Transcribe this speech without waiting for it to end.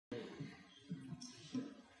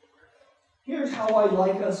here's how I'd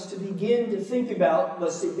like us to begin to think about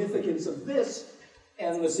the significance of this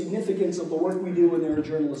and the significance of the work we do when there are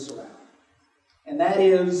journalists around. And that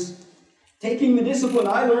is, taking the discipline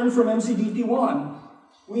I learned from MCDP1,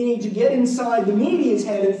 we need to get inside the media's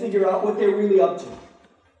head and figure out what they're really up to.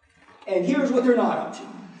 And here's what they're not up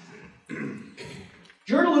to.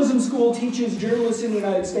 Journalism school teaches journalists in the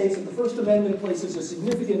United States that the First Amendment places a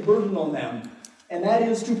significant burden on them, and that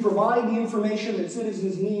is to provide the information that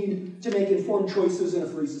citizens need to make informed choices in a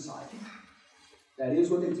free society. That is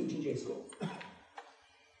what they teach in J school.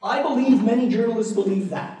 I believe many journalists believe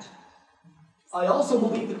that. I also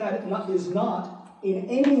believe that that is not in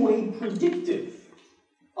any way predictive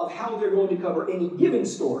of how they're going to cover any given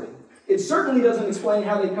story. It certainly doesn't explain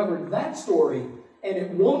how they covered that story, and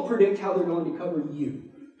it won't predict how they're going to cover you.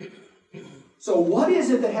 So what is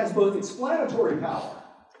it that has both explanatory power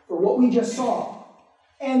for what we just saw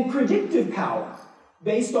and predictive power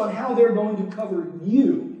based on how they're going to cover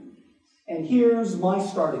you? And here's my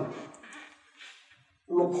starting point.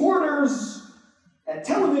 Reporters at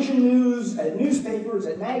television news, at newspapers,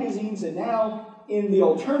 at magazines, and now in the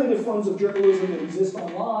alternative forms of journalism that exist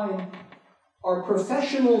online are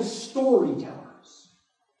professional storytellers.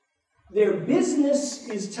 Their business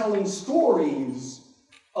is telling stories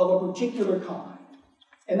of a particular kind.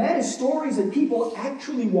 And that is stories that people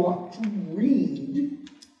actually want to read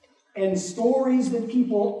and stories that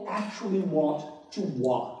people actually want to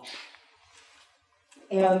watch.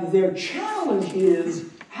 And their challenge is,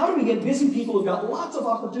 how do we get busy people who've got lots of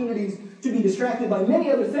opportunities to be distracted by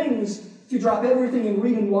many other things to drop everything and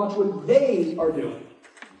read and watch what they are doing?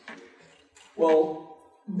 Well,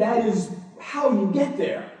 that is how you get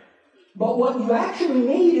there. But what you actually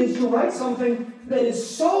need is to write something that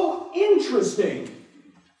is so interesting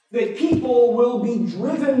that people will be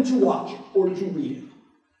driven to watch it or to read it.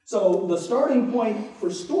 So the starting point for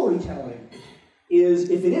storytelling is,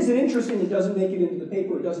 if it isn't interesting, it doesn't make it into the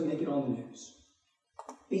paper, it doesn't make it on the news.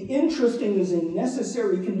 The interesting is a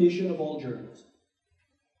necessary condition of all journalism.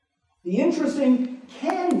 The interesting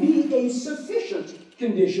can be a sufficient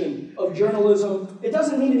condition of journalism. It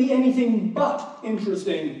doesn't need to be anything but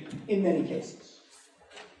interesting in many cases.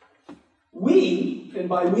 We, and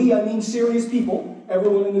by we I mean serious people,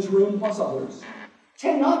 everyone in this room plus others,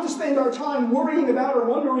 tend not to spend our time worrying about or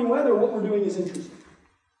wondering whether what we're doing is interesting.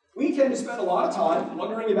 We tend to spend a lot of time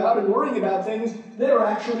wondering about and worrying about things that are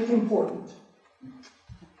actually important.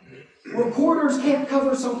 Reporters can't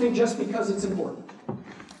cover something just because it's important.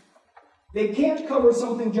 They can't cover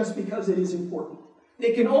something just because it is important.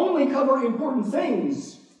 They can only cover important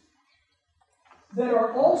things that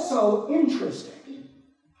are also interesting.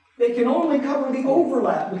 They can only cover the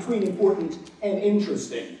overlap between important and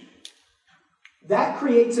interesting. That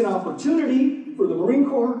creates an opportunity for the Marine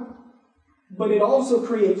Corps, but it also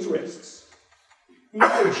creates risks. The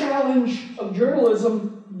other challenge of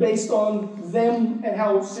journalism, based on them and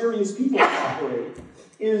how serious people operate,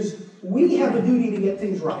 is we have a duty to get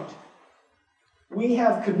things right. We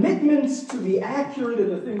have commitments to be accurate in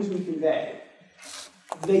the things we convey.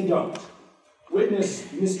 They don't.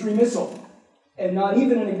 Witness mystery missile, and not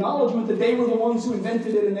even an acknowledgement that they were the ones who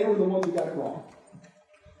invented it and they were the ones who got it wrong.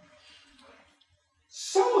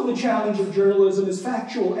 Some of the challenge of journalism is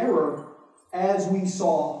factual error, as we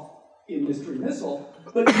saw in Mystery Missile,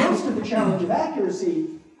 but most of the challenge of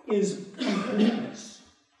accuracy is completeness.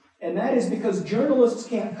 And that is because journalists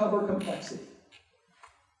can't cover complexity.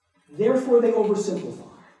 Therefore, they oversimplify.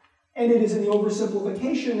 And it is in the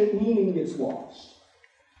oversimplification that meaning gets lost.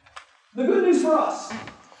 The good news for us,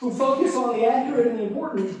 who focus on the accurate and the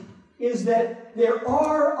important, is that there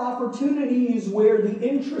are opportunities where the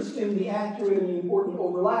interesting, the accurate, and the important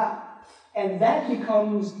overlap, and that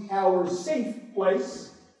becomes our safe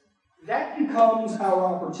place. That becomes our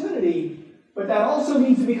opportunity, but that also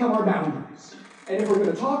needs to become our boundaries. And if we're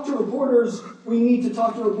going to talk to reporters, we need to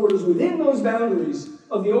talk to reporters within those boundaries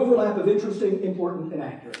of the overlap of interesting, important, and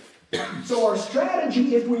accurate. So our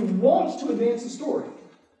strategy, if we want to advance the story,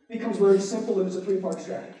 becomes very simple, and it's a three-part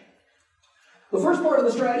strategy. The first part of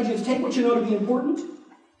the strategy is take what you know to be important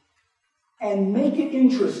and make it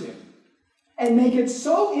interesting. And make it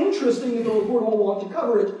so interesting that the reporter will want to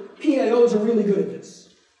cover it. PAOs are really good at this.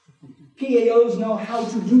 PAOs know how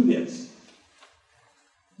to do this.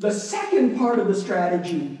 The second part of the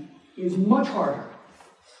strategy is much harder.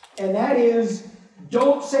 And that is,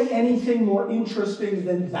 don't say anything more interesting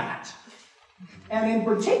than that. And in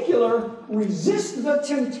particular, resist the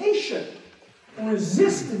temptation,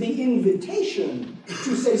 resist the invitation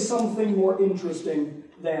to say something more interesting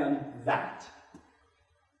than that.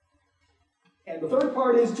 And the third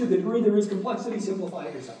part is, to the degree there is complexity, simplify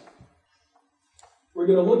it yourself. We're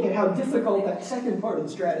going to look at how difficult that second part of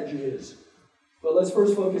the strategy is. But let's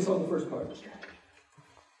first focus on the first part of the strategy.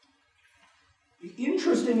 The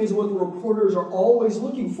interesting is what the reporters are always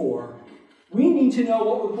looking for. We need to know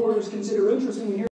what reporters consider interesting.